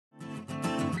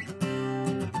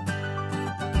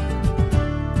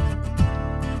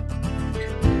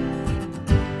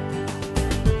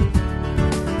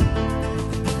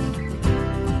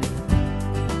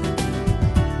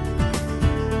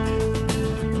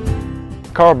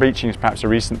Coral bleaching is perhaps a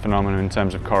recent phenomenon in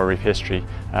terms of coral reef history,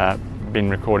 been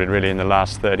recorded really in the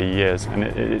last 30 years, and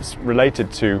it's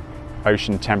related to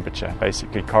ocean temperature.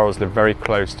 Basically, corals live very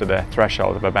close to their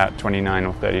threshold of about 29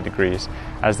 or 30 degrees.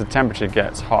 As the temperature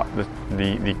gets hot,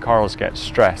 the corals get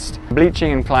stressed.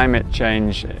 Bleaching and climate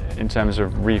change in terms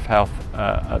of reef health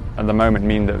at the moment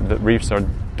mean that reefs are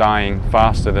dying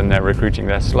faster than they're recruiting.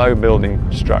 They're slow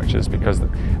building structures because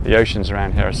the oceans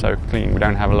around here are so clean. We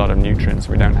don't have a lot of nutrients,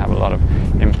 we don't have a lot of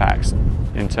impacts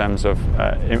in terms of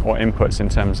or inputs in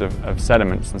terms of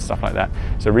sediments and stuff like that.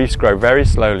 So reefs grow very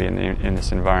slowly in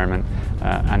this environment,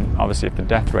 and obviously if the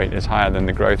death rate is higher than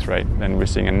the growth rate, then we're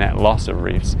seeing a net loss of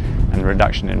reefs, and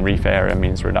reduction in reef area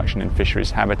means reduction in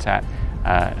fisheries habitat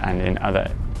and in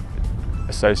other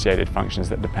associated functions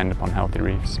that depend upon healthy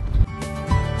reefs.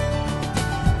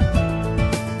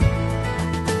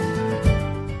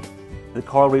 The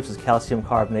coral reefs is calcium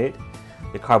carbonate,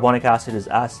 the carbonic acid is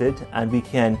acid, and we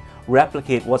can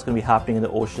replicate what's going to be happening in the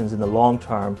oceans in the long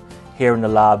term here in the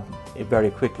lab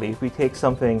very quickly. If we take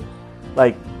something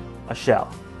like a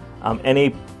shell,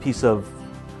 any piece of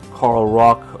coral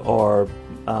rock or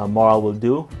marl will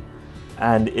do,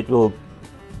 and it will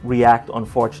react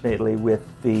unfortunately with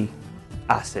the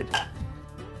acid.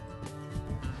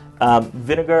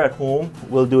 Vinegar at home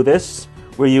will do this.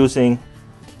 We're using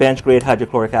bench grade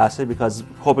hydrochloric acid because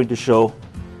hoping to show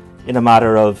in a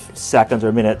matter of seconds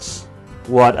or minutes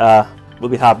what will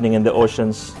be happening in the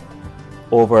oceans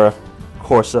over a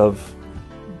course of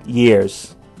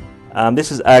years.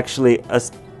 This is actually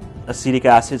acetic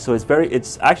acid, so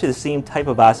it's actually the same type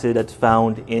of acid that's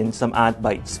found in some ant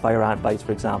bites, fire ant bites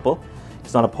for example.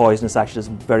 It's not a poison, it's actually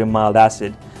just very mild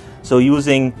acid. So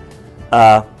using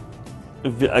a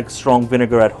strong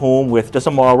vinegar at home with just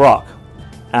a marl rock,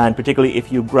 and particularly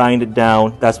if you grind it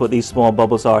down, that's what these small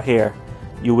bubbles are here,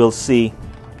 you will see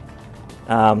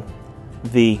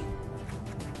the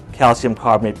calcium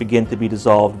carbonate begin to be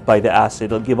dissolved by the acid.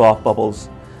 It'll give off bubbles.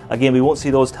 Again, we won't see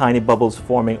those tiny bubbles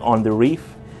forming on the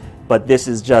reef, but this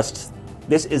is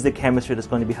the chemistry that's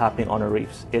going to be happening on our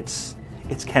reefs. It's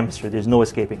chemistry, there's no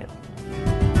escaping it.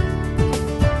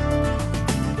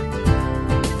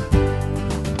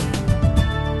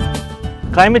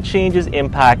 Climate change's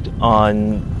impact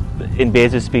on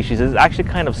invasive species is actually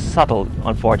kind of subtle,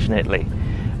 unfortunately.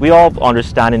 We all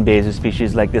understand invasive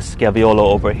species like this scaevola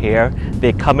over here.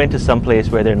 They come into some place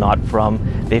where they're not from,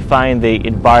 they find the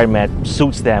environment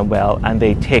suits them well, and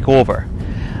they take over.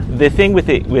 The thing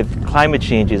with climate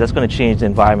change is that's going to change the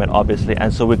environment, obviously,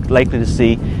 and so we're likely to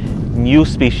see new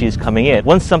species coming in.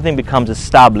 Once something becomes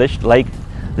established, like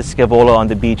the scaevola on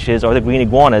the beaches or the green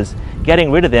iguanas,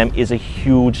 getting rid of them is a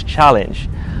huge challenge.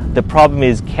 The problem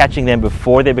is catching them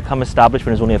before they become established,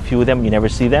 when there's only a few of them and you never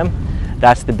see them.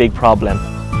 That's the big problem.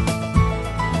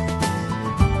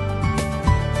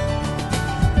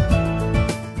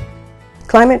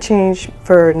 Climate change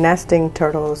for nesting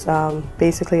turtles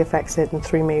basically affects it in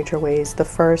three major ways. The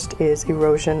first is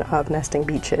erosion of nesting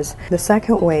beaches. The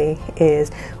second way is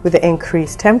with the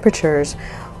increased temperatures,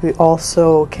 we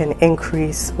also can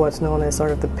increase what's known as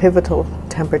sort of the pivotal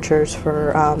temperatures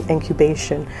for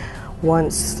incubation.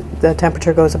 Once the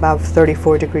temperature goes above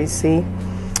 34 degrees C,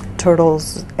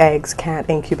 turtles' eggs can't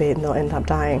incubate and they'll end up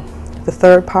dying. The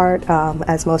third part,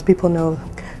 as most people know,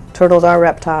 turtles are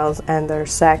reptiles and their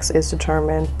sex is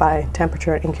determined by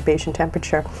temperature and incubation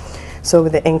temperature. So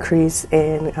with the increase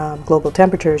in global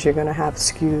temperatures, you're going to have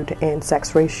skewed in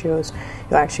sex ratios.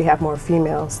 You'll actually have more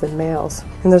females than males.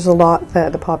 And there's a lot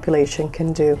that the population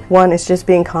can do. One is just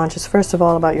being conscious, first of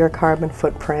all, about your carbon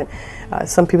footprint.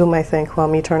 Some people may think, well,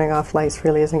 me turning off lights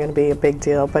really isn't going to be a big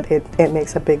deal, but it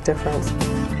makes a big difference.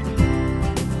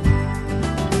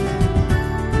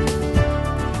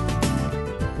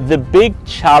 The big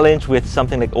challenge with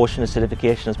something like ocean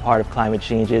acidification as part of climate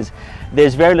change is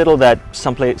there's very little that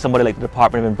somebody like the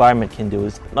Department of Environment can do.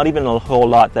 It's not even a whole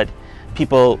lot that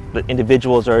people, that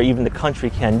individuals or even the country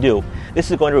can do.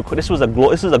 This is a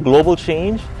global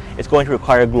change. It's going to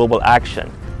require global action.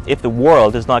 If the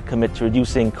world does not commit to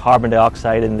reducing carbon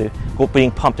dioxide and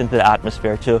being pumped into the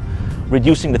atmosphere, to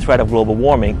reducing the threat of global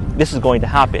warming, this is going to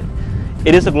happen.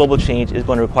 It is a global change. It's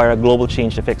going to require a global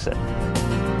change to fix it.